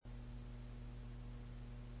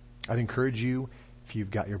I'd encourage you, if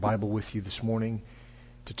you've got your Bible with you this morning,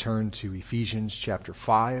 to turn to Ephesians chapter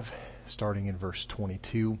 5, starting in verse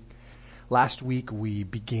 22. Last week we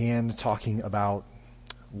began talking about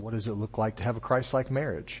what does it look like to have a Christ-like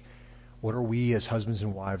marriage? What are we as husbands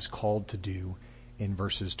and wives called to do in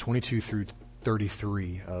verses 22 through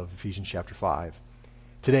 33 of Ephesians chapter 5.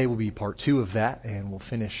 Today will be part 2 of that, and we'll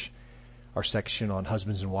finish our section on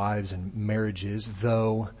husbands and wives and marriages,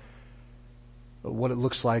 though what it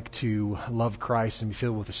looks like to love Christ and be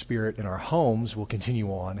filled with the Spirit in our homes will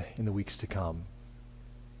continue on in the weeks to come.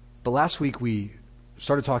 But last week we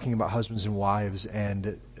started talking about husbands and wives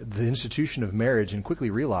and the institution of marriage, and quickly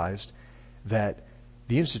realized that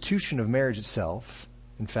the institution of marriage itself,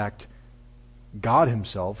 in fact, God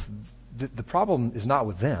himself, the problem is not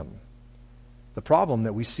with them. The problem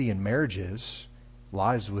that we see in marriages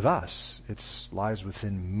lies with us. It lies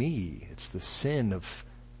within me. It's the sin of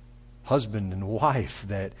husband and wife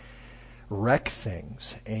that wreck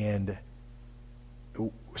things and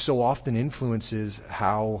so often influences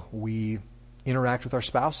how we interact with our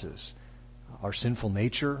spouses. Our sinful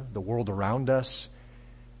nature, the world around us,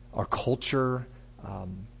 our culture,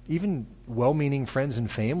 even well-meaning friends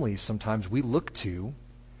and families sometimes we look to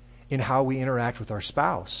in how we interact with our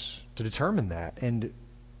spouse to determine that. And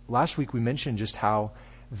last week we mentioned just how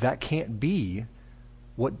that can't be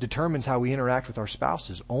what determines how we interact with our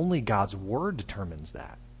spouses. Only God's Word determines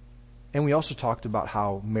that. And we also talked about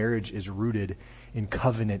how marriage is rooted in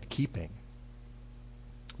covenant keeping.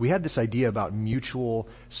 We had this idea about mutual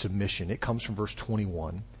submission. It comes from verse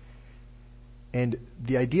 21. And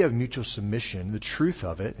the idea of mutual submission, the truth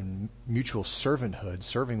of it, and mutual servanthood,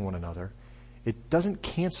 serving one another, it doesn't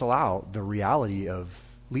cancel out the reality of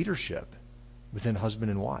leadership within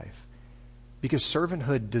husband and wife. Because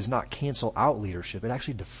servanthood does not cancel out leadership. It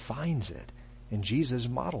actually defines it. And Jesus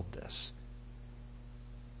modeled this.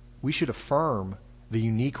 We should affirm the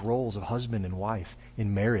unique roles of husband and wife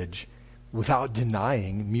in marriage without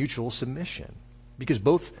denying mutual submission. Because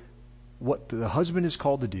both what the husband is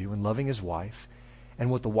called to do in loving his wife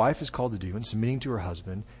and what the wife is called to do in submitting to her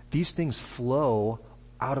husband, these things flow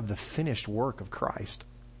out of the finished work of Christ,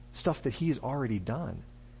 stuff that he has already done.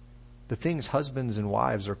 The things husbands and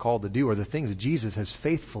wives are called to do are the things that Jesus has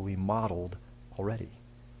faithfully modeled already.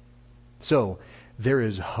 So there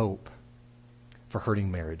is hope for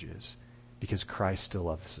hurting marriages because Christ still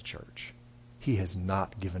loves the church. He has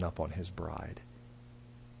not given up on his bride.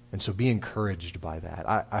 And so be encouraged by that.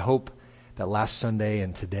 I hope that last Sunday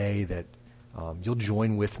and today that you'll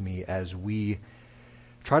join with me as we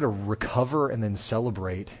try to recover and then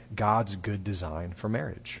celebrate God's good design for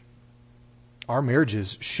marriage. Our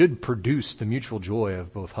marriages should produce the mutual joy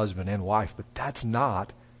of both husband and wife, but that's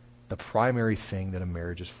not the primary thing that a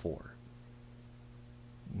marriage is for.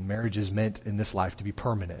 Marriage is meant in this life to be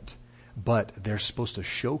permanent, but they're supposed to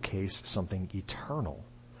showcase something eternal.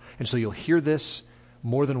 And so you'll hear this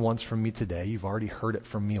more than once from me today. You've already heard it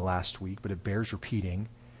from me last week, but it bears repeating.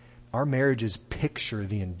 Our marriages picture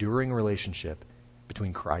the enduring relationship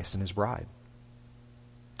between Christ and his bride.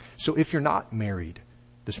 So if you're not married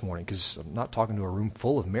this morning, because I'm not talking to a room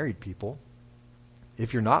full of married people,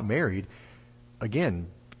 if you're not married, again,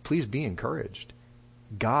 please be encouraged.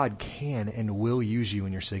 God can and will use you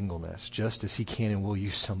in your singleness, just as he can and will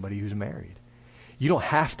use somebody who's married. You don't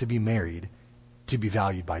have to be married to be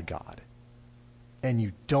valued by God. And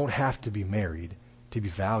you don't have to be married to be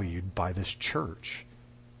valued by this church.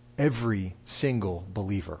 Every single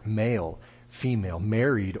believer, male, female,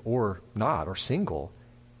 married or not, or single,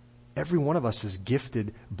 every one of us is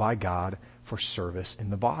gifted by God for service in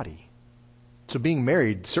the body. So being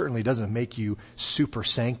married certainly doesn't make you super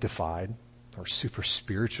sanctified or super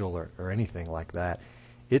spiritual or anything like that.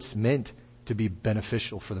 It's meant to be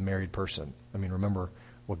beneficial for the married person. I mean, remember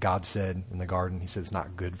what God said in the garden. He said it's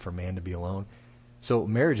not good for man to be alone. So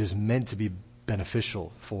marriage is meant to be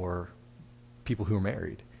beneficial for people who are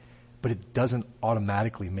married, but it doesn't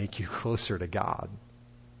automatically make you closer to God.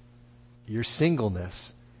 Your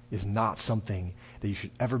singleness is not something that you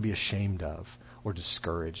should ever be ashamed of or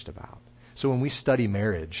discouraged about. So when we study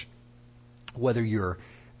marriage, whether you're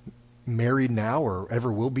married now or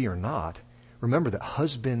ever will be or not, remember that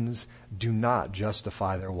husbands do not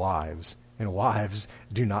justify their wives and wives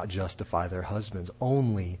do not justify their husbands.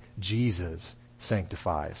 Only Jesus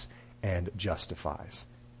sanctifies and justifies.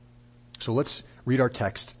 So let's read our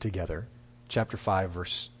text together. Chapter 5,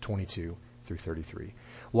 verse 22 through 33.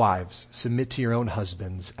 Wives, submit to your own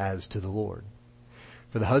husbands as to the Lord.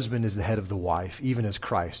 For the husband is the head of the wife, even as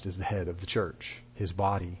Christ is the head of the church, his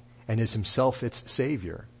body, and is himself its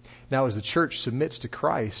Savior. Now as the church submits to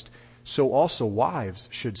Christ, so also wives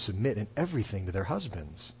should submit in everything to their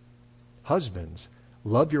husbands. Husbands,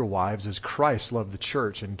 love your wives as Christ loved the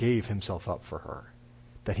church and gave himself up for her,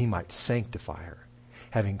 that he might sanctify her,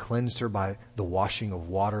 having cleansed her by the washing of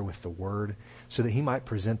water with the word, so that he might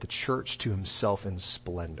present the church to himself in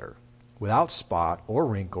splendor, without spot or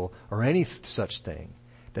wrinkle or any such thing,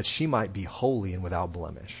 that she might be holy and without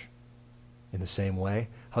blemish. In the same way,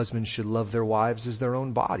 husbands should love their wives as their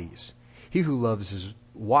own bodies. He who loves his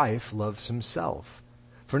wife loves himself.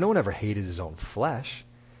 For no one ever hated his own flesh,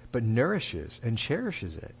 but nourishes and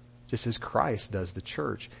cherishes it, just as Christ does the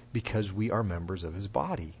church, because we are members of his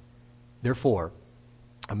body. Therefore,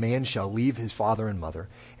 a man shall leave his father and mother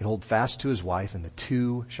and hold fast to his wife, and the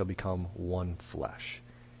two shall become one flesh.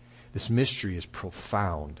 This mystery is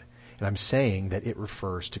profound, and I'm saying that it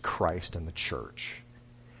refers to Christ and the church.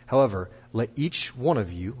 However, let each one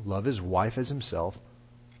of you love his wife as himself,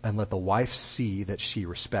 and let the wife see that she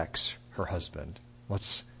respects her husband.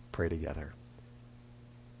 Let's pray together.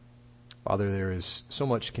 Father, there is so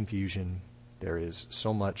much confusion. There is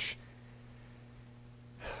so much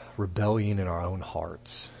rebellion in our own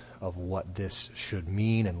hearts of what this should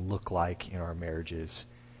mean and look like in our marriages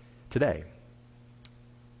today.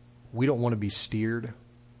 We don't want to be steered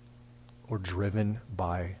or driven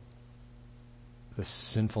by the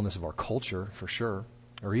sinfulness of our culture, for sure,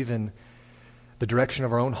 or even the direction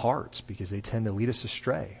of our own hearts, because they tend to lead us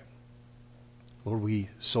astray. Lord, we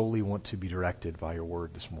solely want to be directed by your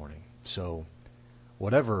word this morning. So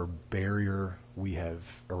whatever barrier we have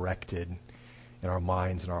erected in our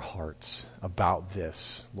minds and our hearts about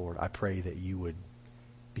this, Lord, I pray that you would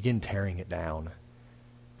begin tearing it down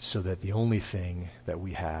so that the only thing that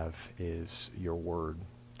we have is your word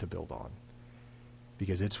to build on.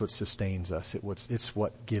 Because it's what sustains us. It's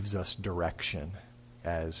what gives us direction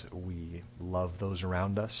as we love those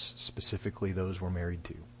around us, specifically those we're married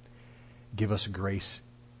to. Give us grace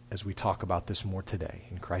as we talk about this more today.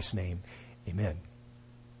 In Christ's name, amen.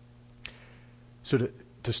 So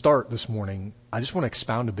to start this morning, I just want to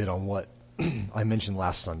expound a bit on what I mentioned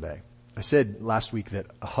last Sunday. I said last week that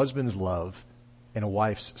a husband's love and a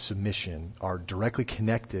wife's submission are directly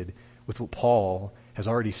connected with what Paul has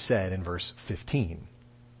already said in verse 15.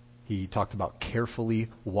 He talked about carefully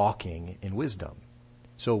walking in wisdom.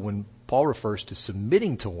 So when Paul refers to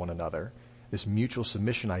submitting to one another, this mutual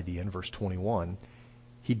submission idea in verse 21,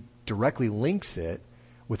 he directly links it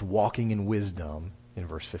with walking in wisdom in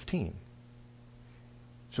verse 15.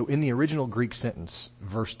 So in the original Greek sentence,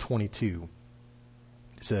 verse 22,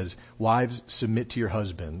 it says, wives, submit to your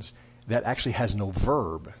husbands. That actually has no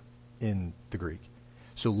verb in the Greek.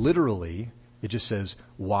 So literally, it just says,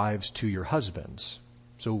 wives to your husbands.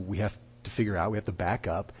 So we have to back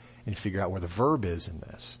up and figure out where the verb is in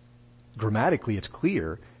this. Grammatically, it's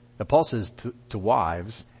clear that Paul says to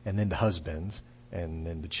wives, and then to husbands, and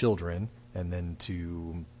then to children, and then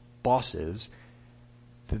to bosses,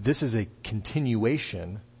 that this is a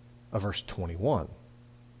continuation of verse 21.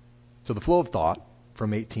 So the flow of thought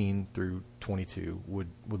from 18 through 22 would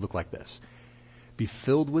look like this. Be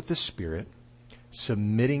filled with the Spirit,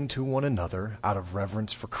 submitting to one another out of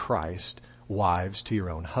reverence for Christ, wives to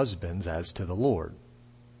your own husbands as to the Lord.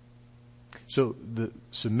 So the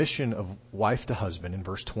submission of wife to husband in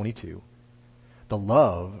verse 22, the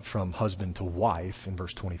love from husband to wife in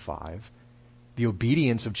verse 25, the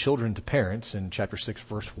obedience of children to parents in chapter 6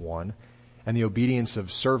 verse 1, and the obedience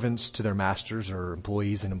of servants to their masters or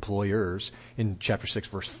employees and employers in chapter 6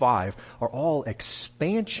 verse 5 are all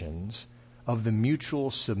expansions of the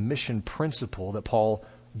mutual submission principle that Paul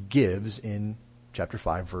gives in chapter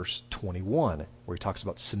 5 verse 21, where he talks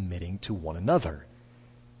about submitting to one another.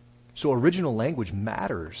 So original language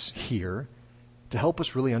matters here to help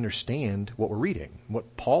us really understand what we're reading,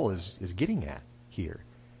 what Paul is getting at here.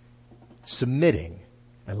 Submitting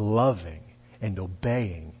and loving and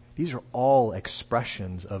obeying, these are all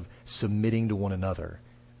expressions of submitting to one another,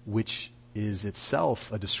 which is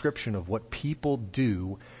itself a description of what people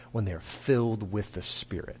do when they're filled with the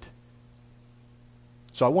Spirit.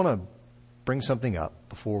 So I want to bring something up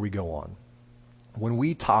before we go on. When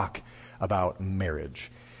we talk about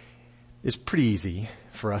marriage, it's pretty easy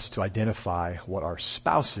for us to identify what our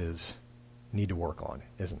spouses need to work on,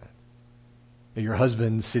 isn't it? Your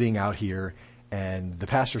husband's sitting out here and the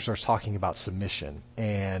pastor starts talking about submission,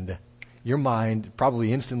 and your mind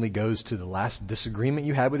probably instantly goes to the last disagreement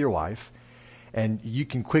you had with your wife, and you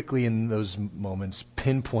can quickly in those moments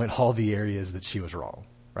pinpoint all the areas that she was wrong,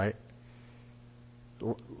 right?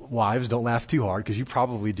 Wives, don't laugh too hard because you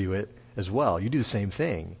probably do it as well. You do the same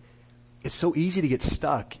thing. It's so easy to get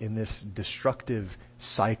stuck in this destructive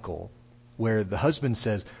cycle where the husband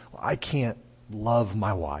says, well, I can't love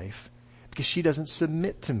my wife because she doesn't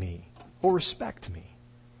submit to me or respect me.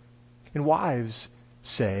 And wives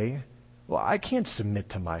say, well, I can't submit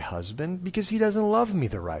to my husband because he doesn't love me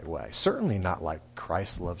the right way. Certainly not like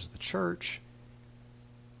Christ loves the church.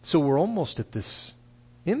 So we're almost at this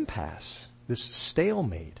impasse, this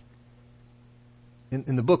stalemate.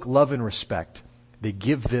 In the book Love and Respect, they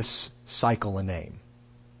give this cycle a name.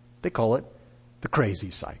 They call it the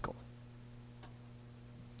crazy cycle.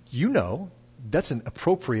 You know, that's an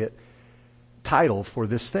appropriate title for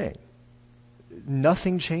this thing.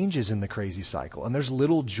 Nothing changes in the crazy cycle, and there's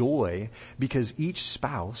little joy because each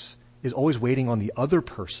spouse is always waiting on the other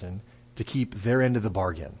person to keep their end of the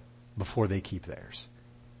bargain before they keep theirs.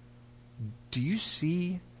 Do you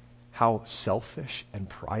see how selfish and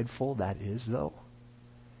prideful that is, though?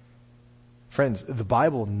 Friends, the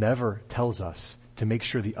Bible never tells us to make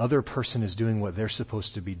sure the other person is doing what they're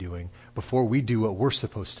supposed to be doing before we do what we're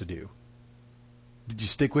supposed to do. Did you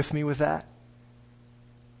stick with me with that?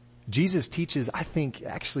 Jesus teaches, I think,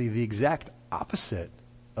 actually the exact opposite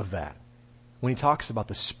of that when he talks about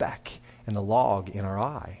the speck and the log in our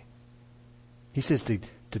eye. He says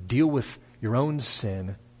to deal with your own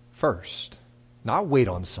sin first, not wait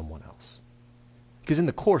on someone else. Because in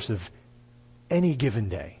the course of any given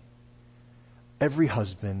day, every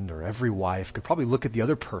husband or every wife could probably look at the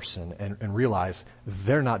other person and realize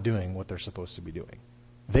they're not doing what they're supposed to be doing.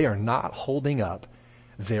 They are not holding up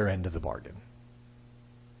their end of the bargain.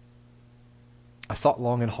 I thought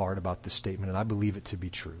long and hard about this statement, and I believe it to be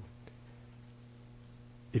true.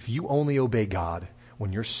 If you only obey God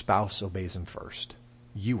when your spouse obeys him first,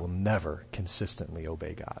 you will never consistently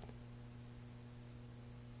obey God.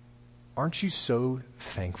 Aren't you so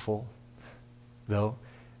thankful, though,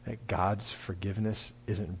 that God's forgiveness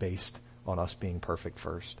isn't based on us being perfect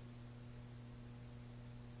first?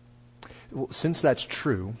 Well, since that's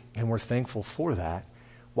true, and we're thankful for that,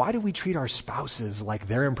 why do we treat our spouses like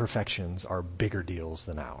their imperfections are bigger deals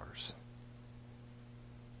than ours?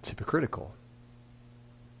 It's hypocritical.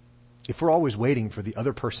 If we're always waiting for the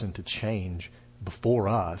other person to change before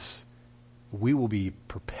us, we will be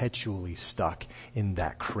perpetually stuck in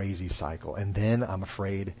that crazy cycle. And then, I'm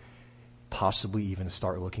afraid, possibly even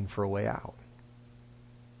start looking for a way out.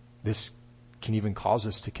 This can even cause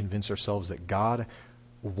us to convince ourselves that God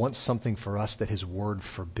wants something for us that his word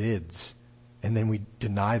forbids. And then we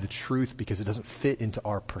deny the truth because it doesn't fit into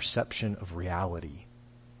our perception of reality.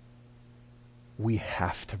 We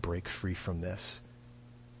have to break free from this,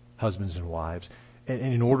 husbands and wives. And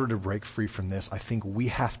in order to break free from this, I think we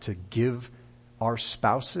have to give our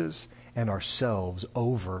spouses and ourselves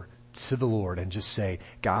over to the Lord and just say,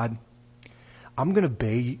 God, I'm going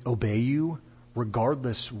to obey you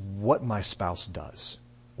regardless what my spouse does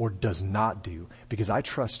or does not do, because I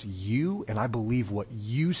trust you and I believe what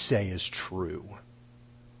you say is true.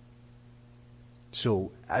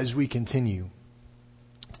 So as we continue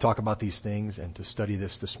to talk about these things and to study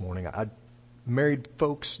this morning, married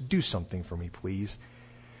folks, do something for me, please.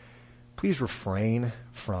 Please refrain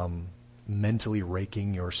from mentally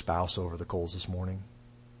raking your spouse over the coals this morning.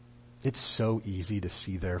 It's so easy to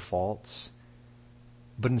see their faults.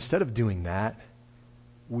 But instead of doing that,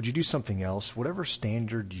 would you do something else? Whatever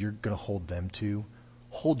standard you're going to hold them to,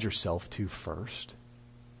 hold yourself to first.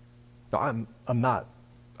 Now,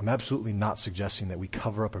 I'm absolutely not suggesting that we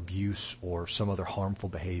cover up abuse or some other harmful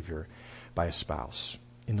behavior by a spouse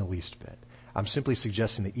in the least bit. I'm simply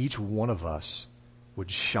suggesting that each one of us would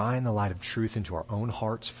shine the light of truth into our own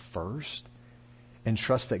hearts first and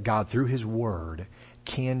trust that God, through his word,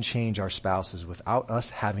 can change our spouses without us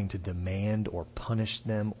having to demand or punish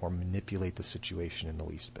them or manipulate the situation in the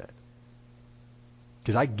least bit.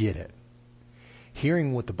 Because I get it.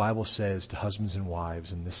 Hearing what the Bible says to husbands and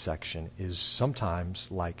wives in this section is sometimes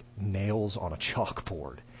like nails on a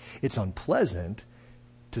chalkboard. It's unpleasant,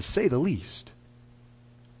 to say the least.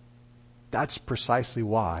 That's precisely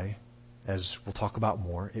why, as we'll talk about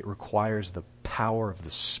more, it requires the power of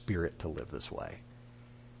the Spirit to live this way.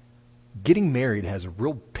 Getting married has a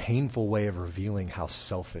real painful way of revealing how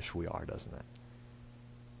selfish we are, doesn't it?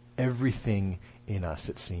 Everything in us,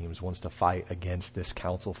 it seems, wants to fight against this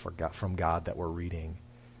counsel from God that we're reading.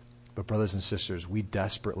 But brothers and sisters, we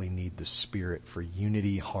desperately need the Spirit for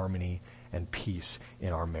unity, harmony, and peace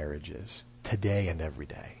in our marriages, today and every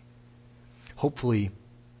day. Hopefully,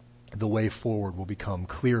 the way forward will become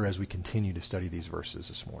clear as we continue to study these verses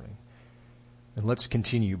this morning. And let's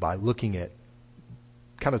continue by looking at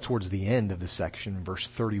kind of towards the end of this section, verse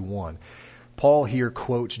 31. Paul here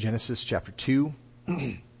quotes Genesis chapter 2,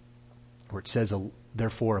 where it says,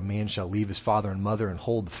 therefore a man shall leave his father and mother and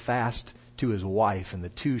hold fast to his wife, and the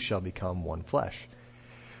two shall become one flesh.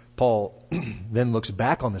 Paul then looks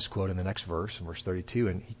back on this quote in the next verse, in verse 32,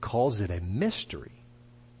 and he calls it a mystery.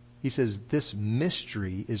 He says this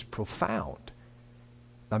mystery is profound.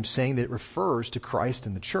 I'm saying that it refers to Christ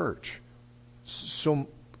and the church. So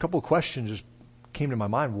a couple of questions just came to my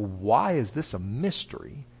mind. Well, why is this a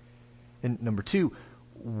mystery? And number two,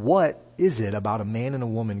 what is it about a man and a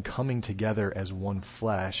woman coming together as one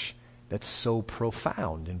flesh that's so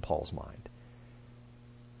profound in Paul's mind?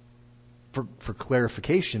 For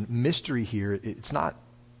clarification, mystery here, it's not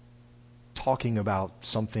talking about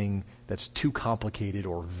something that's too complicated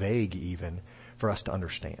or vague even for us to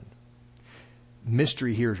understand.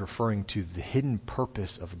 Mystery here is referring to the hidden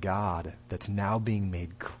purpose of God that's now being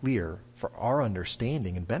made clear for our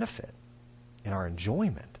understanding and benefit and our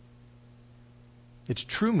enjoyment. Its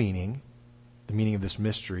true meaning, the meaning of this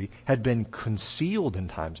mystery, had been concealed in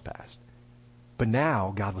times past. But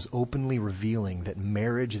now God was openly revealing that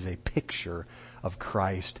marriage is a picture of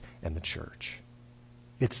Christ and the church.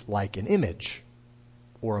 It's like an image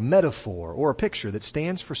or a metaphor or a picture that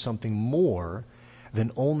stands for something more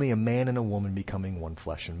than only a man and a woman becoming one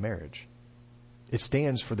flesh in marriage. It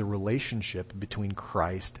stands for the relationship between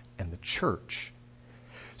Christ and the church.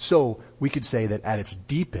 So we could say that at its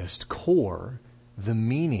deepest core, the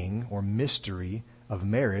meaning or mystery of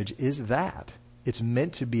marriage is that. It's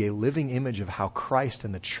meant to be a living image of how Christ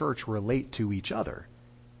and the church relate to each other.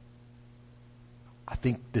 I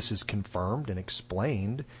think this is confirmed and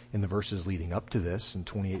explained in the verses leading up to this in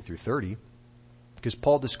 28 through 30, because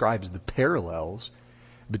Paul describes the parallels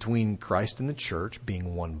between Christ and the church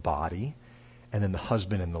being one body, and then the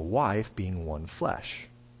husband and the wife being one flesh.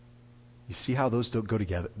 You see how those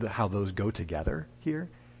go together here?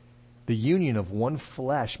 The union of one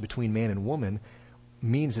flesh between man and woman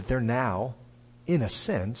means that they're now, in a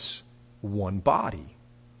sense, one body.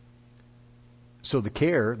 So the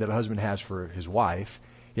care that a husband has for his wife,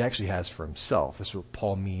 he actually has for himself. This is what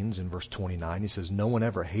Paul means in verse 29. He says, no one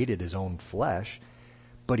ever hated his own flesh,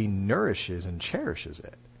 but he nourishes and cherishes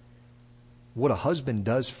it. What a husband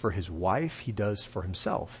does for his wife, he does for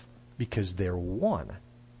himself, because they're one.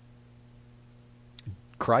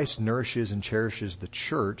 Christ nourishes and cherishes the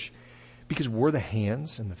church because we're the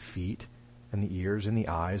hands and the feet and the ears and the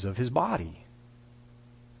eyes of his body.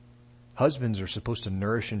 Husbands are supposed to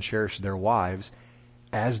nourish and cherish their wives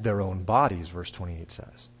as their own bodies, verse 28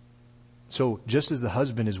 says. So just as the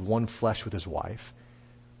husband is one flesh with his wife,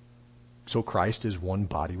 so Christ is one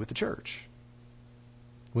body with the church.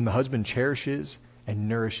 When the husband cherishes and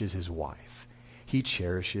nourishes his wife, he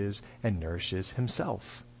cherishes and nourishes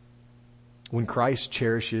himself. When Christ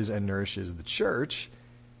cherishes and nourishes the church,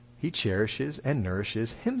 he cherishes and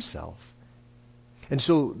nourishes himself. And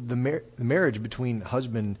so the marriage between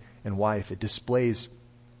husband and wife, it displays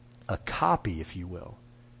a copy, if you will,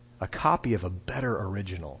 a copy of a better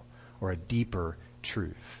original or a deeper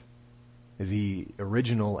truth. The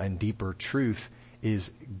original and deeper truth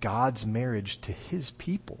is God's marriage to his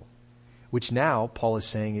people, which now Paul is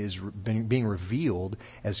saying is being revealed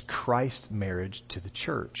as Christ's marriage to the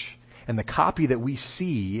church. And the copy that we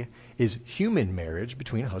see is human marriage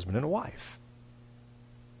between a husband and a wife.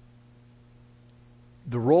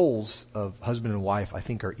 The roles of husband and wife, I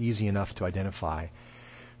think, are easy enough to identify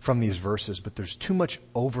from these verses, but there's too much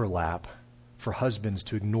overlap for husbands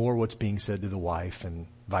to ignore what's being said to the wife and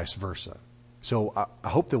vice versa. So I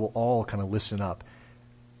hope that we'll all kind of listen up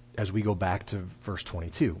as we go back to verse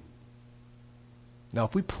 22. Now,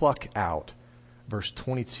 if we pluck out verse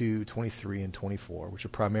 22, 23, and 24, which are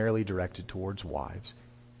primarily directed towards wives,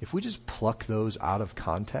 if we just pluck those out of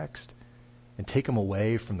context and take them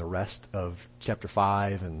away from the rest of chapter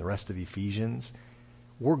 5 and the rest of Ephesians,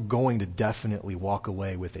 we're going to definitely walk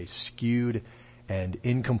away with a skewed and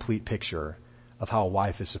incomplete picture of how a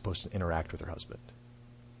wife is supposed to interact with her husband.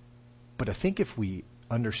 But I think if we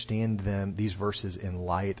understand these verses in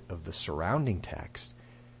light of the surrounding text,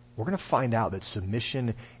 we're going to find out that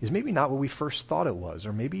submission is maybe not what we first thought it was,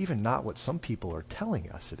 or maybe even not what some people are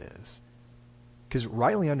telling us it is. Because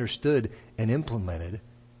rightly understood and implemented,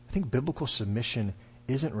 I think biblical submission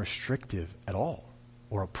isn't restrictive at all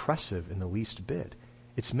or oppressive in the least bit.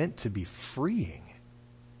 It's meant to be freeing.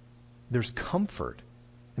 There's comfort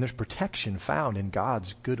and there's protection found in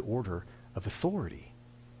God's good order of authority.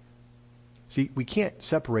 See, we can't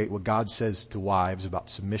separate what God says to wives about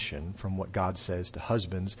submission from what God says to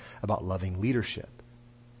husbands about loving leadership.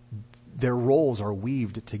 Their roles are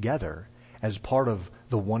weaved together as part of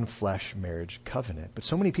the one flesh marriage covenant. But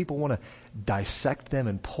so many people want to dissect them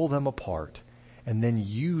and pull them apart and then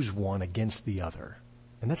use one against the other.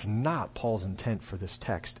 And that's not Paul's intent for this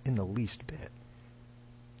text in the least bit.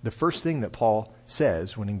 The first thing that Paul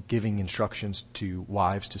says when giving instructions to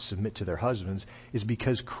wives to submit to their husbands is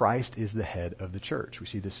because Christ is the head of the church. We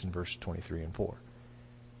see this in verse 23 and 4.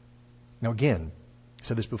 Now again, I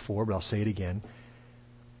said this before, but I'll say it again.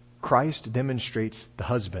 Christ demonstrates the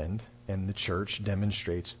husband and the church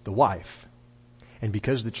demonstrates the wife. And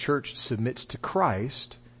because the church submits to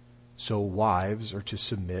Christ, so wives are to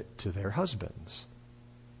submit to their husbands.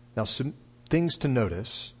 Now, some things to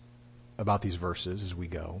notice about these verses as we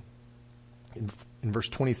go. In verse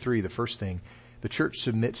 23, the first thing, the church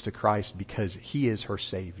submits to Christ because he is her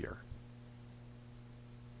Savior.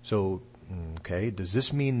 So, okay, does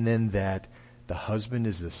this mean then that the husband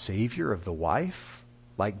is the Savior of the wife?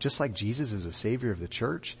 Just like Jesus is the Savior of the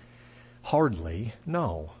church? Hardly,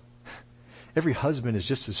 no. Every husband is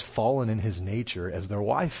just as fallen in his nature as their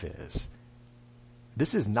wife is.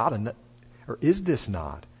 This is not, is this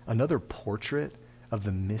not another portrait of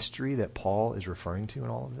the mystery that Paul is referring to in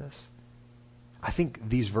all of this? I think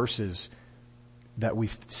these verses that we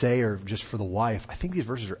say are just for the wife, I think these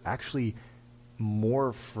verses are actually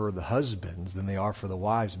more for the husbands than they are for the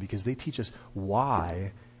wives, because they teach us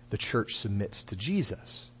why the church submits to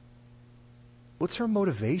Jesus. What's her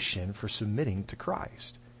motivation for submitting to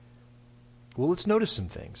Christ? Well, let's notice some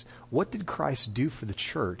things. What did Christ do for the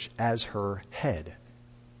church as her head?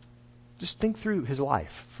 Just think through his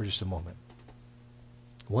life for just a moment.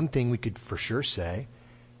 One thing we could for sure say,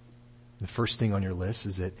 the first thing on your list,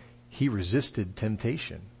 is that he resisted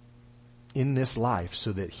temptation in this life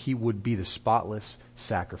so that he would be the spotless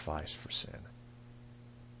sacrifice for sin.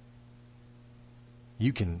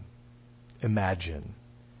 You can imagine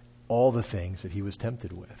all the things that he was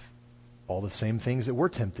tempted with. All the same things that we're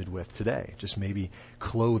tempted with today, just maybe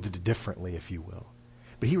clothed differently, if you will.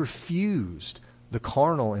 But he refused the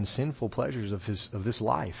carnal and sinful pleasures of this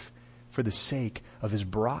life for the sake of his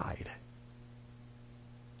bride.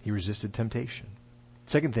 He resisted temptation.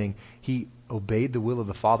 Second thing, he obeyed the will of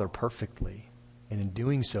the Father perfectly, and in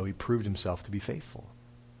doing so, he proved himself to be faithful,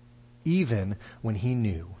 even when he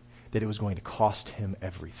knew that it was going to cost him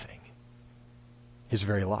everything, his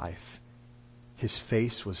very life. His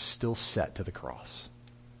face was still set to the cross.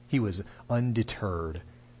 He was undeterred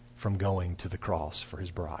from going to the cross for his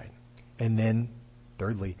bride. And then,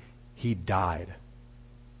 thirdly, he died.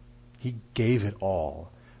 He gave it all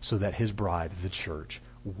so that his bride, the church,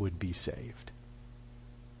 would be saved.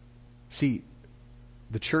 See,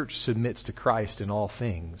 the church submits to Christ in all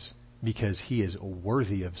things because he is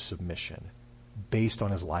worthy of submission based on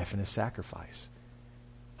his life and his sacrifice.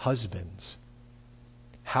 Husbands,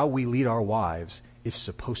 how we lead our wives is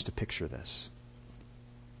supposed to picture this.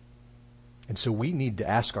 And so we need to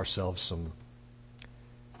ask ourselves some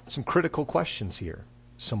critical questions here,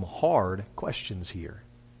 some hard questions here.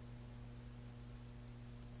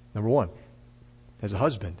 Number one, as a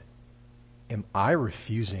husband, am I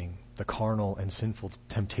refusing the carnal and sinful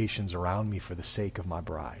temptations around me for the sake of my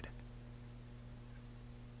bride?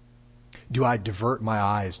 Do I divert my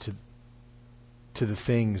eyes to the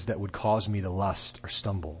things that would cause me to lust or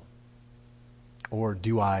stumble? Or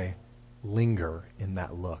do I linger in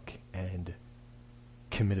that look and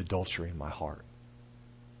commit adultery in my heart?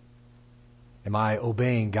 Am I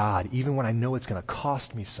obeying God even when I know it's going to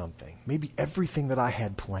cost me something? Maybe everything that I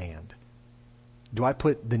had planned. Do I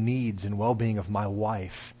put the needs and well-being of my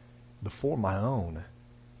wife before my own,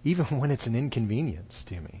 even when it's an inconvenience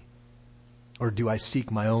to me? Or do I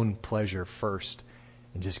seek my own pleasure first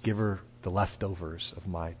and just give her the leftovers of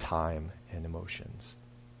my time and emotions?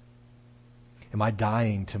 Am I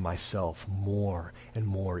dying to myself more and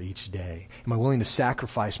more each day? Am I willing to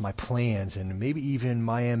sacrifice my plans and maybe even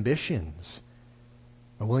my ambitions?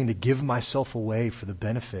 Am I willing to give myself away for the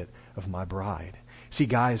benefit of my bride? See,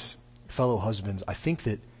 guys, fellow husbands, I think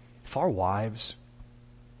that if our wives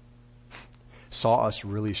saw us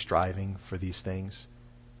really striving for these things,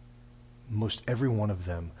 most every one of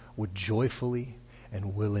them would joyfully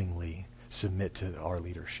and willingly submit to our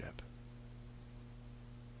leadership.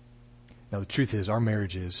 Now, the truth is, our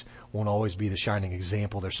marriages won't always be the shining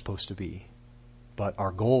example they're supposed to be. But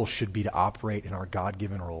our goal should be to operate in our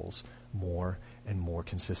God-given roles more and more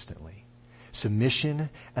consistently. Submission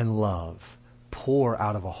and love pour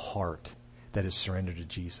out of a heart that is surrendered to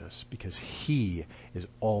Jesus because he is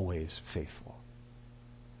always faithful.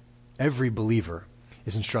 Every believer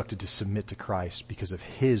is instructed to submit to Christ because of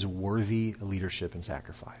his worthy leadership and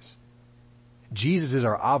sacrifice. Jesus is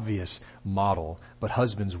our obvious model, but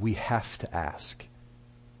husbands, we have to ask,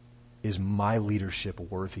 is my leadership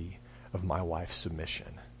worthy of my wife's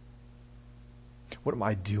submission? What am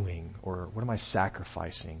I doing or what am I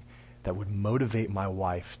sacrificing that would motivate my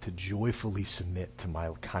wife to joyfully submit to my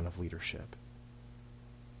kind of leadership?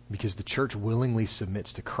 Because the church willingly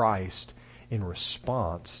submits to Christ in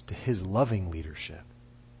response to his loving leadership.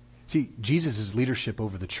 See, Jesus' leadership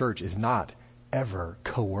over the church is not ever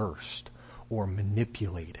coerced or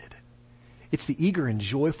manipulated. It's the eager and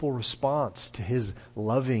joyful response to his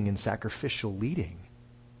loving and sacrificial leading.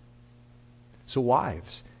 So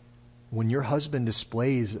wives, when your husband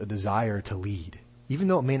displays a desire to lead, even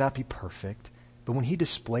though it may not be perfect, but when he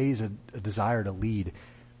displays a desire to lead,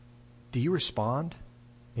 do you respond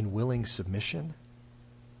in willing submission?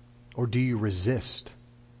 Or do you resist,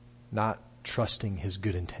 not trusting his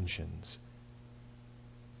good intentions?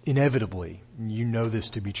 Inevitably, you know this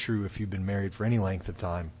to be true if you've been married for any length of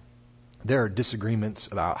time, there are disagreements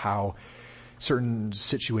about how certain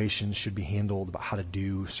situations should be handled, about how to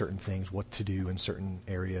do certain things, what to do in certain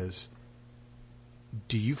areas.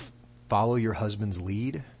 Do you follow your husband's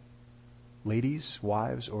lead, ladies,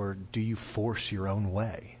 wives, or do you force your own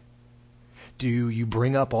way? Do you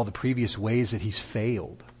bring up all the previous ways that he's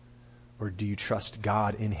failed, or do you trust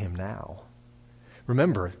God in him now?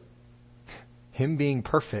 Remember, him being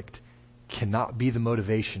perfect cannot be the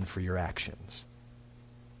motivation for your actions.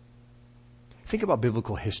 Think about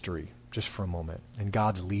biblical history just for a moment and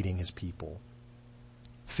God's leading his people.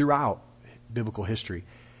 Throughout biblical history,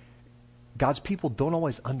 God's people don't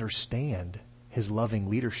always understand his loving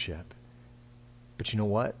leadership. But you know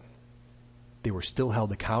what? They were still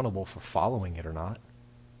held accountable for following it or not.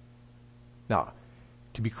 Now,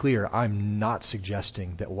 to be clear, I'm not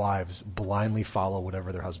suggesting that wives blindly follow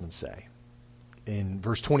whatever their husbands say. In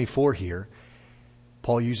verse 24 here,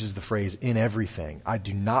 Paul uses the phrase, in everything. I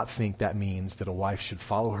do not think that means that a wife should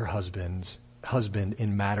follow her husband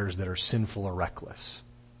in matters that are sinful or reckless.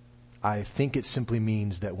 I think it simply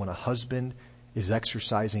means that when a husband is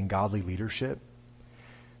exercising godly leadership,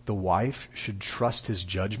 the wife should trust his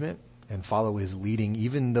judgment and follow his leading,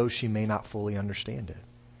 even though she may not fully understand it.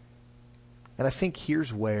 And I think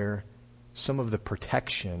here's where some of the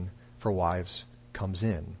protection for wives comes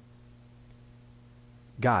in.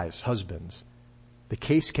 Guys, husbands, the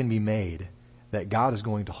case can be made that God is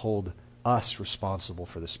going to hold us responsible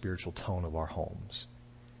for the spiritual tone of our homes.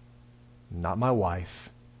 Not my wife,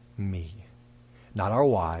 me. Not our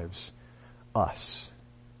wives, us.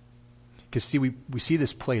 Because see, we see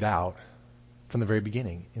this played out from the very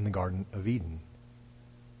beginning in the Garden of Eden.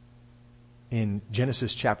 In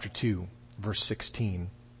Genesis chapter 2, verse 16,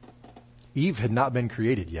 Eve had not been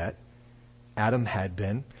created yet. Adam had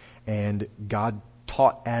been, and God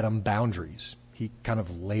taught Adam boundaries. He kind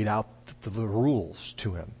of laid out the rules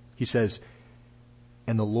to him. He says,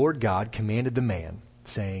 and the Lord God commanded the man,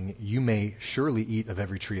 saying, you may surely eat of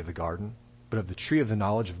every tree of the garden, but of the tree of the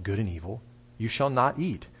knowledge of good and evil you shall not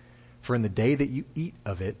eat. For in the day that you eat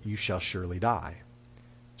of it, you shall surely die.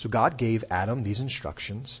 So God gave Adam these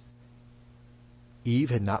instructions. Eve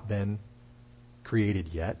had not been created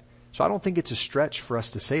yet. So I don't think it's a stretch for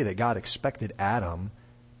us to say that God expected Adam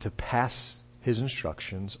to pass his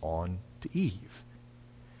instructions on to Eve.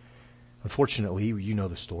 Unfortunately, you know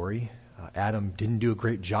the story. Adam didn't do a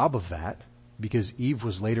great job of that because Eve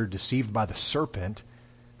was later deceived by the serpent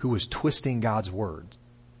who was twisting God's words.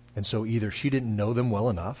 And so either she didn't know them well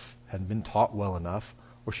enough, hadn't been taught well enough,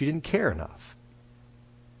 or she didn't care enough.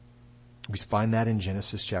 We find that in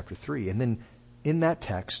Genesis chapter 3. And then in that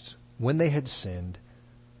text, when they had sinned,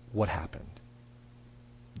 what happened?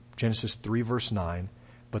 Genesis 3 verse 9,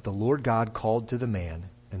 but the Lord God called to the man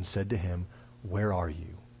and said to him, where are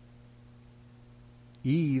you?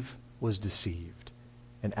 Eve was deceived,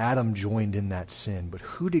 and Adam joined in that sin. But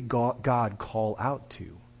who did God call out to?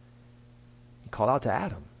 He called out to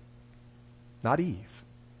Adam, not Eve.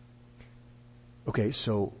 Okay,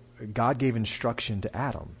 so God gave instruction to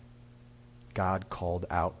Adam. God called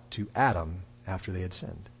out to Adam after they had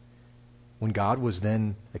sinned. When God was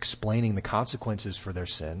then explaining the consequences for their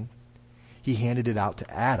sin, he handed it out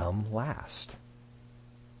to Adam last.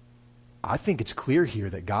 I think it's clear here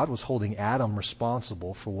that God was holding Adam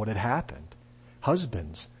responsible for what had happened.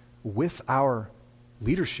 Husbands, with our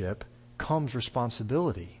leadership comes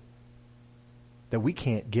responsibility that we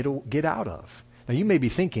can't get out of. Now you may be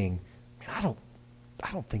thinking, I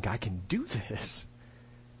don't think I can do this.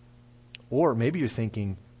 Or maybe you're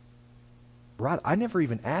thinking, Rod, I never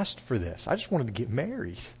even asked for this. I just wanted to get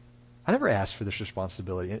married. I never asked for this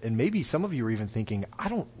responsibility. And maybe some of you are even thinking, I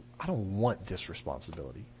don't want this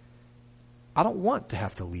responsibility. I don't want to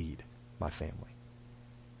have to lead my family.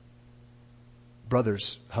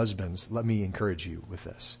 Brothers, husbands, let me encourage you with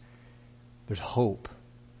this. There's hope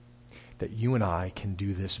that you and I can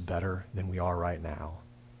do this better than we are right now.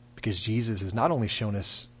 Because Jesus has not only shown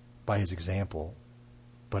us by his example,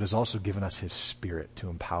 but has also given us his Spirit to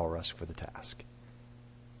empower us for the task.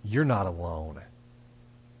 You're not alone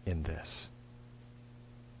in this.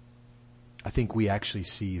 I think we actually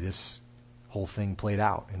see this whole thing played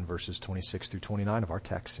out in verses 26 through 29 of our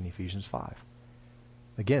text in Ephesians 5.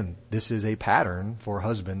 Again, this is a pattern for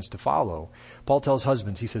husbands to follow. Paul tells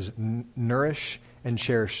husbands, he says, nourish and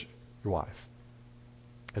cherish your wife,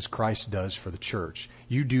 as Christ does for the church.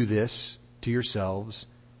 You do this to yourselves.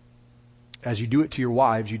 As you do it to your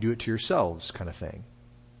wives, you do it to yourselves, kind of thing.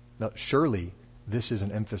 Now, surely this is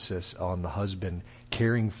an emphasis on the husband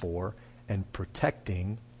caring for and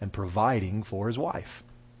protecting and providing for his wife.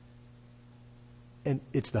 And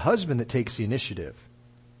it's the husband that takes the initiative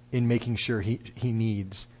in making sure he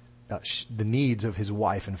needs, the needs of his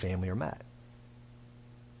wife and family are met.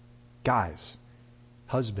 Guys,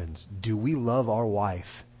 husbands, do we love our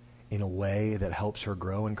wife in a way that helps her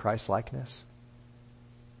grow in Christ-likeness?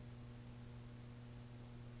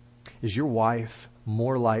 Is your wife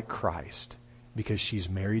more like Christ because she's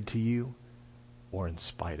married to you or in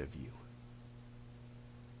spite of you?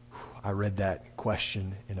 I read that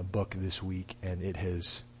question in a book this week, and it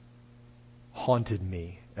has haunted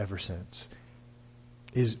me ever since.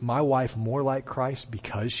 Is my wife more like Christ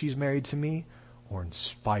because she's married to me or in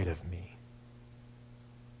spite of me?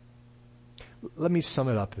 Let me sum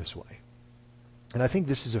it up this way. And I think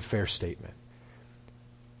this is a fair statement.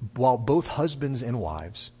 While both husbands and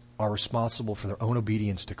wives are responsible for their own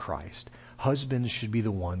obedience to Christ, husbands should be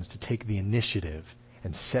the ones to take the initiative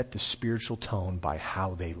and set the spiritual tone by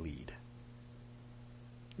how they lead.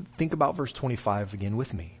 Think about verse 25 again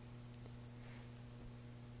with me.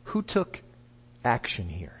 Who took action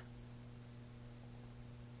here?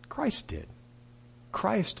 Christ did.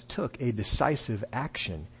 Christ took a decisive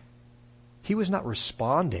action. He was not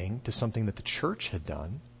responding to something that the church had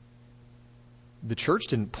done. The church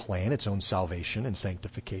didn't plan its own salvation and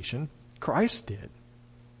sanctification. Christ did.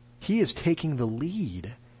 He is taking the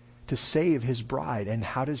lead to save his bride. And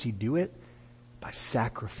how does he do it? By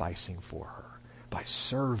sacrificing for her, by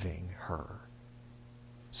serving her.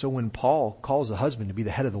 So when Paul calls a husband to be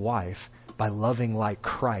the head of the wife by loving like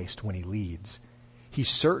Christ when he leads, he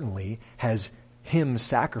certainly has him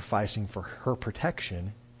sacrificing for her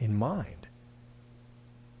protection in mind.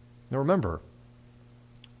 Now remember,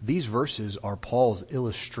 these verses are Paul's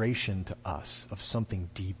illustration to us of something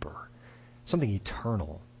deeper, something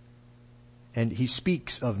eternal. And he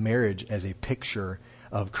speaks of marriage as a picture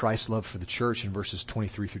of Christ's love for the church in verses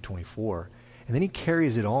 23 through 24. And then he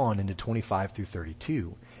carries it on into 25 through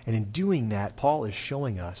 32. And in doing that, Paul is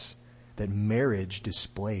showing us that marriage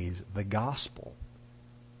displays the gospel.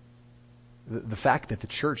 The fact that the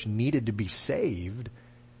church needed to be saved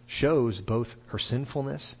shows both her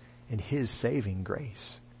sinfulness and his saving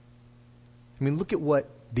grace. I mean, look at what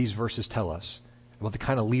these verses tell us about the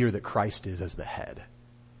kind of leader that Christ is as the head.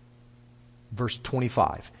 Verse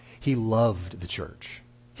 25, he loved the church.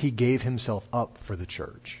 He gave himself up for the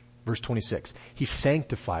church. Verse 26, he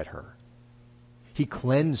sanctified her. He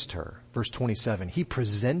cleansed her. Verse 27, he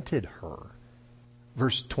presented her.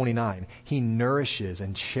 Verse 29, he nourishes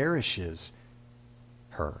and cherishes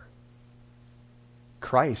her.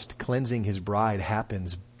 Christ cleansing his bride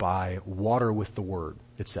happens by water with the word,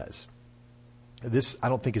 it says. This, I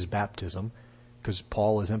don't think, is baptism, because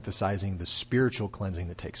Paul is emphasizing the spiritual cleansing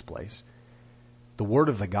that takes place. The word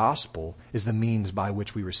of the gospel is the means by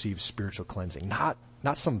which we receive spiritual cleansing, not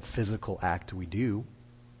some physical act we do.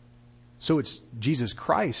 So it's Jesus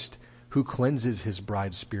Christ who cleanses his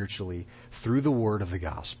bride spiritually through the word of the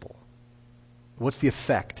gospel. What's the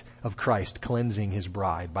effect of Christ cleansing his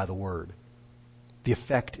bride by the word? The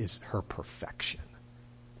effect is her perfection.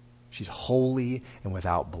 She's holy and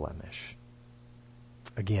without blemish.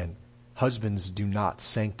 Again, husbands do not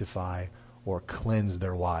sanctify or cleanse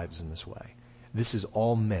their wives in this way. This is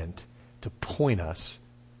all meant to point us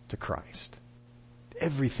to Christ.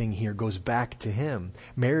 Everything here goes back to him.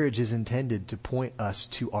 Marriage is intended to point us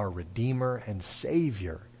to our Redeemer and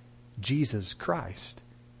Savior, Jesus Christ.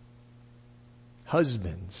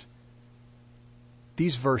 Husbands,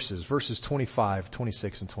 these verses 25,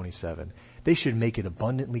 26, and 27, they should make it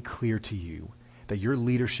abundantly clear to you that your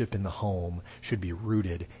leadership in the home should be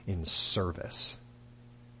rooted in service.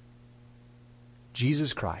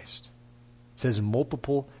 Jesus Christ says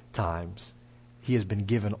multiple times he has been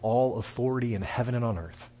given all authority in heaven and on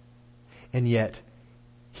earth. And yet,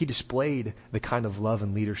 he displayed the kind of love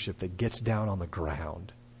and leadership that gets down on the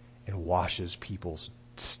ground and washes people's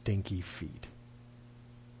stinky feet.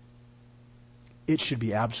 It should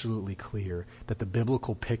be absolutely clear that the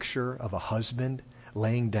biblical picture of a husband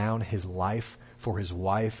laying down his life for his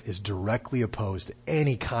wife is directly opposed to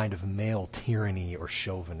any kind of male tyranny or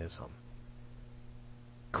chauvinism.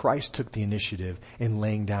 Christ took the initiative in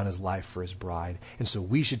laying down his life for his bride, and so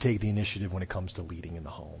we should take the initiative when it comes to leading in the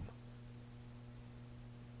home.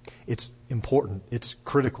 It's important, it's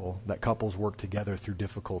critical that couples work together through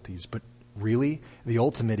difficulties, but really, the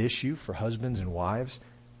ultimate issue for husbands and wives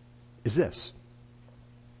is this.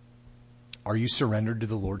 Are you surrendered to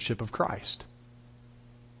the lordship of Christ?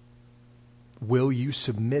 Will you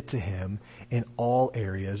submit to him in all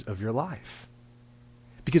areas of your life?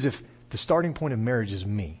 Because if the starting point of marriage is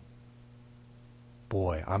me,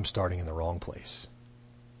 boy, I'm starting in the wrong place.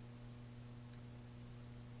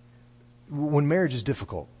 When marriage is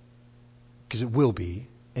difficult, because it will be,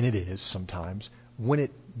 and it is sometimes, when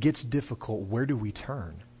it gets difficult, where do we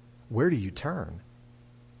turn? Where do you turn?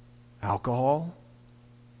 Alcohol?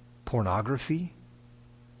 Pornography?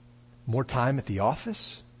 More time at the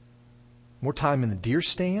office? More time in the deer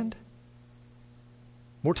stand?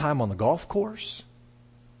 More time on the golf course?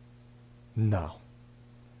 No,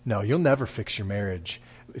 you'll never fix your marriage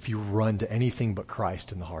if you run to anything but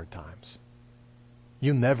Christ in the hard times.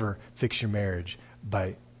 You'll never fix your marriage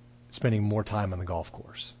by spending more time on the golf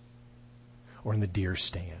course or in the deer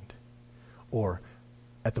stand or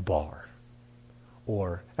at the bar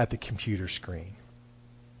or at the computer screen.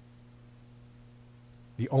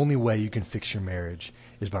 The only way you can fix your marriage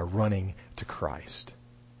is by running to Christ.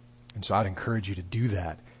 And so I'd encourage you to do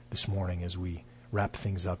that this morning as we wrap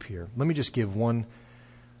things up here. Let me just give one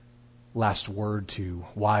last word to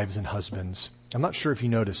wives and husbands. I'm not sure if you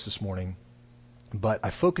noticed this morning, but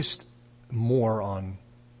I focused more on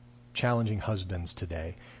challenging husbands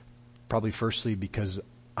today. Probably firstly because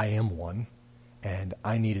I am one and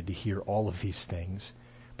I needed to hear all of these things,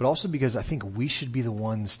 but also because I think we should be the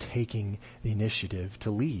ones taking the initiative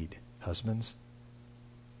to lead husbands.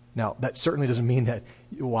 Now, that certainly doesn't mean that,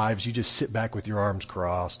 wives, you just sit back with your arms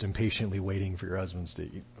crossed, impatiently waiting for your husbands to,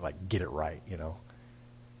 get it right,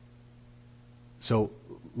 So,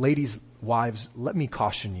 ladies, wives, let me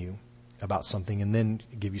caution you about something and then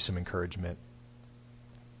give you some encouragement.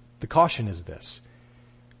 The caution is this.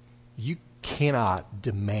 You cannot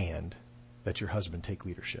demand that your husband take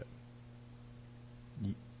leadership.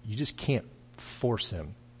 You just can't force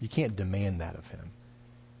him. You can't demand that of him.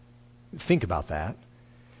 Think about that.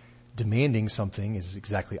 Demanding something is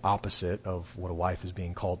exactly opposite of what a wife is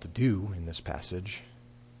being called to do in this passage.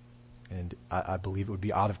 And I believe it would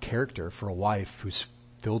be out of character for a wife who's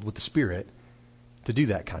filled with the Spirit to do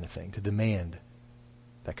that kind of thing, to demand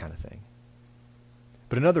that kind of thing.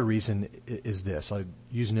 But another reason is this. I'll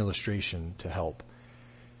use an illustration to help.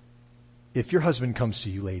 If your husband comes to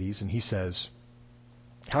you, ladies, and he says,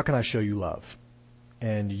 "How can I show you love?"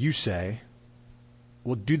 And you say,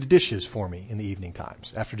 "Well, do the dishes for me in the evening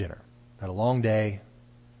times after dinner. Had a long day.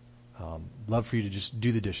 Love for you to just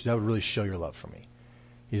do the dishes. That would really show your love for me."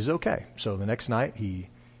 He says, "Okay." So the next night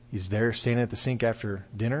he's there standing at the sink after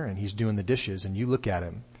dinner and he's doing the dishes, and you look at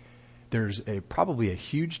him. There's probably a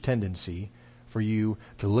huge tendency for you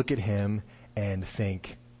to look at him and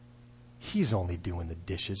think, he's only doing the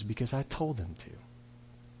dishes because I told him to.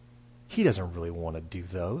 He doesn't really want to do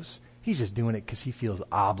those. He's just doing it because he feels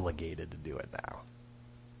obligated to do it now.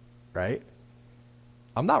 Right?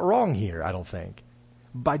 I'm not wrong here, I don't think.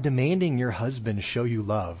 By demanding your husband show you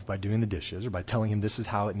love by doing the dishes or by telling him this is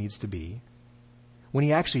how it needs to be, when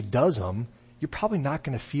he actually does them, you're probably not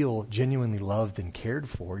going to feel genuinely loved and cared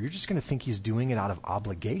for. You're just going to think he's doing it out of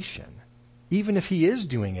obligation, even if he is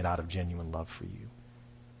doing it out of genuine love for you.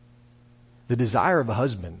 The desire of a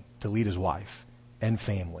husband to lead his wife and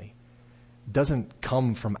family doesn't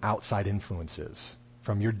come from outside influences,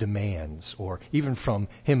 from your demands, or even from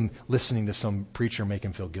him listening to some preacher make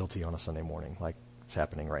him feel guilty on a Sunday morning, like it's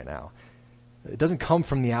happening right now. It doesn't come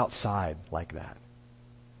from the outside like that.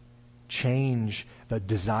 Change, the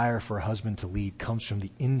desire for a husband to lead, comes from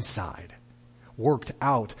the inside, worked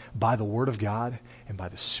out by the Word of God and by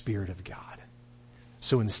the Spirit of God.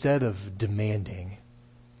 So instead of demanding,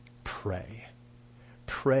 pray.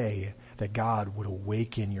 Pray that God would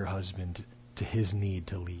awaken your husband to his need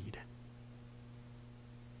to lead.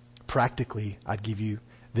 Practically, I'd give you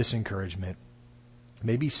this encouragement.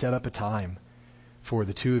 Maybe set up a time for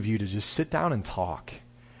the two of you to just sit down and talk.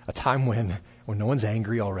 A time when no one's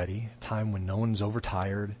angry already, a time when no one's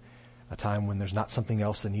overtired, a time when there's not something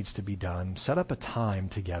else that needs to be done. Set up a time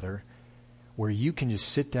together where you can just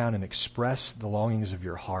sit down and express the longings of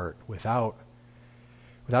your heart without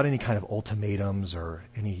any kind of ultimatums or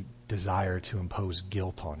any desire to impose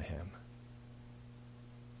guilt on him.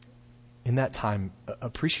 In that time,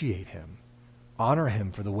 appreciate him. Honor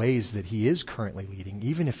him for the ways that he is currently leading,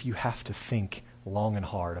 even if you have to think long and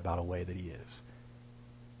hard about a way that he is.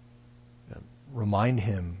 Remind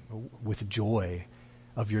him with joy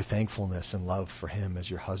of your thankfulness and love for him as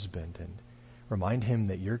your husband, and remind him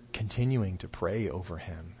that you're continuing to pray over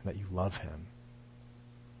him, that you love him.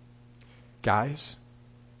 Guys,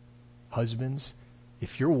 husbands,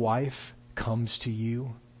 if your wife comes to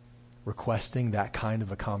you requesting that kind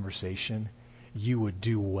of a conversation, you would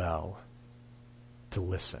do well to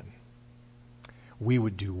listen. We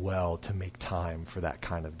would do well to make time for that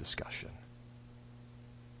kind of discussion.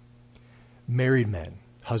 Married men,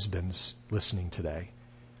 husbands listening today,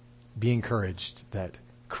 be encouraged that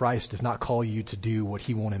Christ does not call you to do what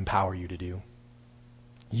he won't empower you to do.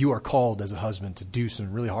 You are called as a husband to do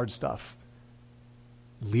some really hard stuff.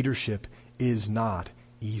 Leadership is not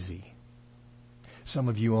easy. Some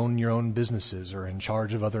of you own your own businesses or in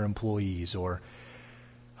charge of other employees or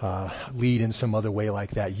lead in some other way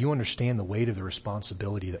like that. You understand the weight of the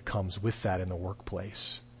responsibility that comes with that in the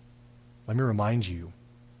workplace. Let me remind you,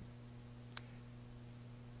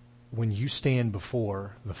 when you stand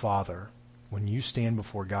before the Father, when you stand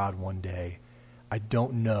before God one day, I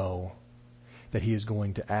don't know that he is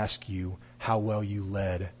going to ask you how well you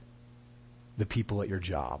led the people at your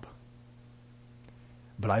job.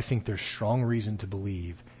 But I think there's strong reason to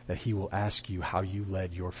believe that he will ask you how you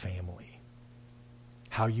led your family,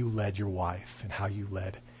 how you led your wife, and how you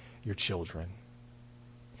led your children.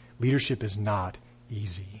 Leadership is not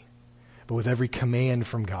easy, but with every command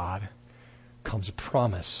from God comes a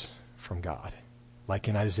promise from God. Like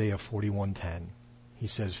in Isaiah 41:10, he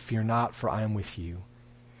says, "Fear not, for I am with you.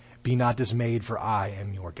 Be not dismayed, for I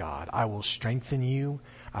am your God. I will strengthen you.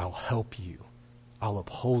 I'll help you. I'll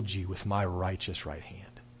uphold you with my righteous right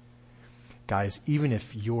hand." Guys, even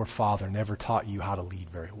if your father never taught you how to lead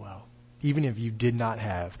very well, even if you did not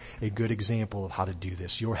have a good example of how to do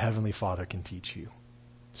this, your heavenly Father can teach you.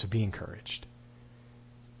 So be encouraged.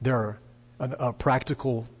 There are a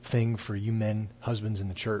practical thing for you men, husbands in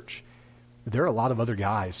the church. There are a lot of other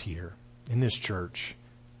guys here in this church,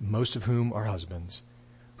 most of whom are husbands,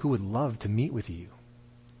 who would love to meet with you,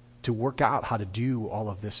 to work out how to do all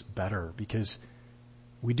of this better, because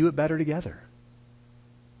we do it better together.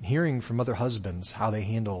 Hearing from other husbands how they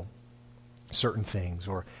handle certain things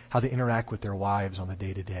or how they interact with their wives on the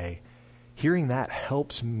day-to-day, hearing that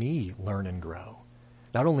helps me learn and grow,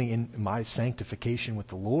 not only in my sanctification with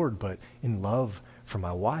the Lord, but in love for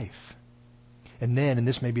my wife. And then, and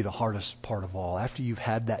this may be the hardest part of all, after you've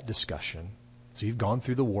had that discussion, so you've gone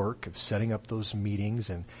through the work of setting up those meetings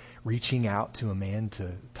and reaching out to a man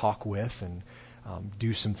to talk with and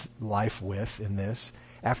do some life with in this.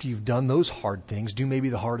 After you've done those hard things, do maybe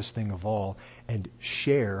the hardest thing of all and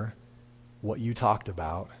share what you talked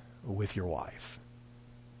about with your wife.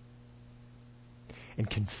 And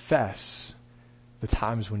confess the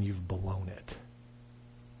times when you've blown it.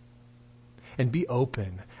 And be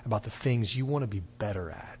open about the things you want to be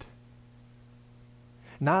better at.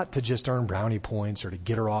 Not to just earn brownie points or to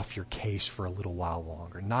get her off your case for a little while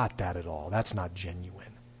longer. Not that at all. That's not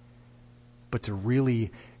genuine. But to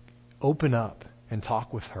really open up and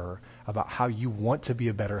talk with her about how you want to be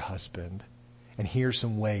a better husband, and hear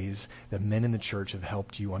some ways that men in the church have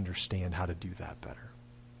helped you understand how to do that better.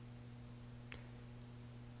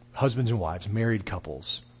 Husbands and wives, married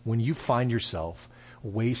couples, when you find yourself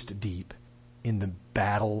waist deep in the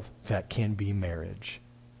battle that can be marriage,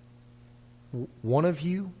 one of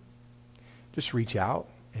you just reach out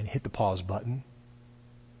and hit the pause button.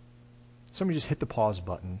 Somebody just hit the pause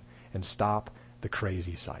button and stop the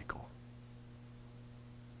crazy cycle.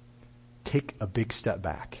 Take a big step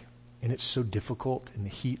back. And it's so difficult in the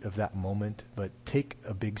heat of that moment, but take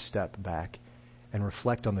a big step back and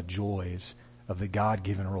reflect on the joys of the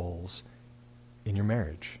God-given roles in your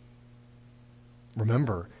marriage.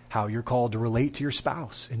 Remember how you're called to relate to your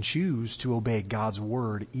spouse and choose to obey God's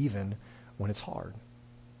word even when it's hard.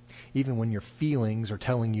 Even when your feelings are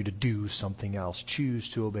telling you to do something else, choose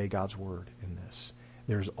to obey God's word in this.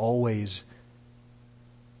 There's always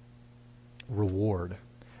reward.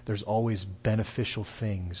 There's always beneficial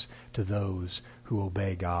things to those who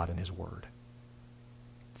obey God and his word.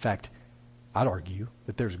 In fact, I'd argue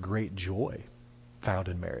that there's great joy found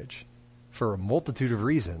in marriage for a multitude of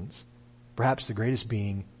reasons, perhaps the greatest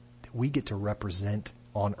being that we get to represent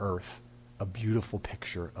on earth a beautiful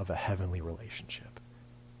picture of a heavenly relationship.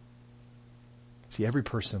 See, every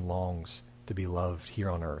person longs to be loved here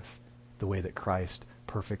on earth the way that Christ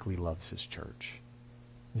perfectly loves his church.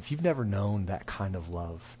 If you've never known that kind of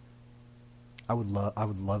love, I would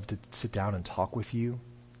love to sit down and talk with you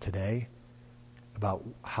today about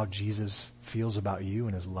how Jesus feels about you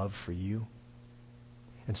and his love for you.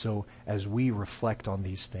 And so as we reflect on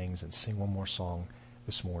these things and sing one more song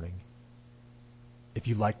this morning, if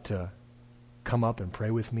you'd like to come up and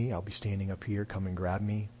pray with me, I'll be standing up here. Come and grab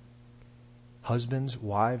me. Husbands,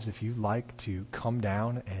 wives, if you'd like to come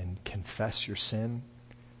down and confess your sin,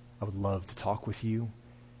 I would love to talk with you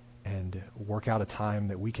and work out a time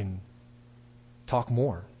that we can talk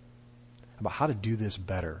more about how to do this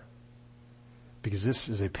better. Because this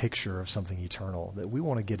is a picture of something eternal that we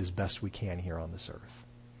want to get as best we can here on this earth.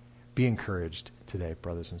 Be encouraged today,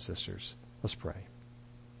 brothers and sisters. Let's pray.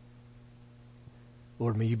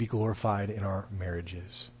 Lord, may you be glorified in our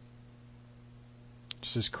marriages.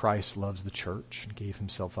 Just as Christ loves the church and gave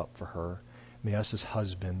himself up for her, may us as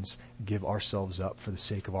husbands give ourselves up for the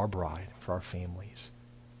sake of our bride, for our families.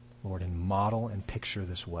 Lord, and model and picture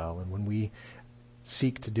this well. And when we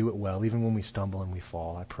seek to do it well, even when we stumble and we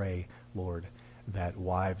fall, I pray, Lord, that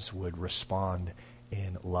wives would respond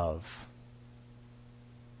in love,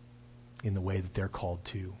 in the way that they're called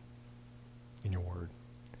to in your word.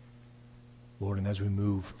 Lord, and as we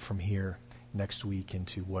move from here next week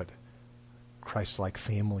into what Christ-like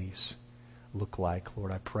families look like,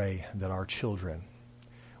 Lord, I pray that our children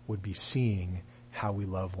would be seeing how we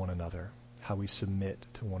love one another, how we submit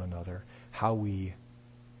to one another, how we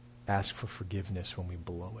ask for forgiveness when we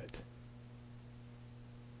blow it,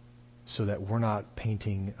 so that we're not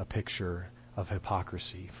painting a picture of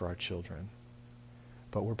hypocrisy for our children,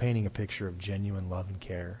 but we're painting a picture of genuine love and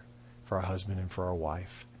care for our husband and for our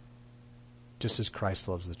wife, just as Christ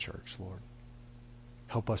loves the church, Lord.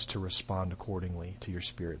 Help us to respond accordingly to your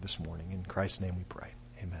Spirit this morning. In Christ's name we pray.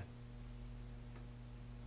 Amen.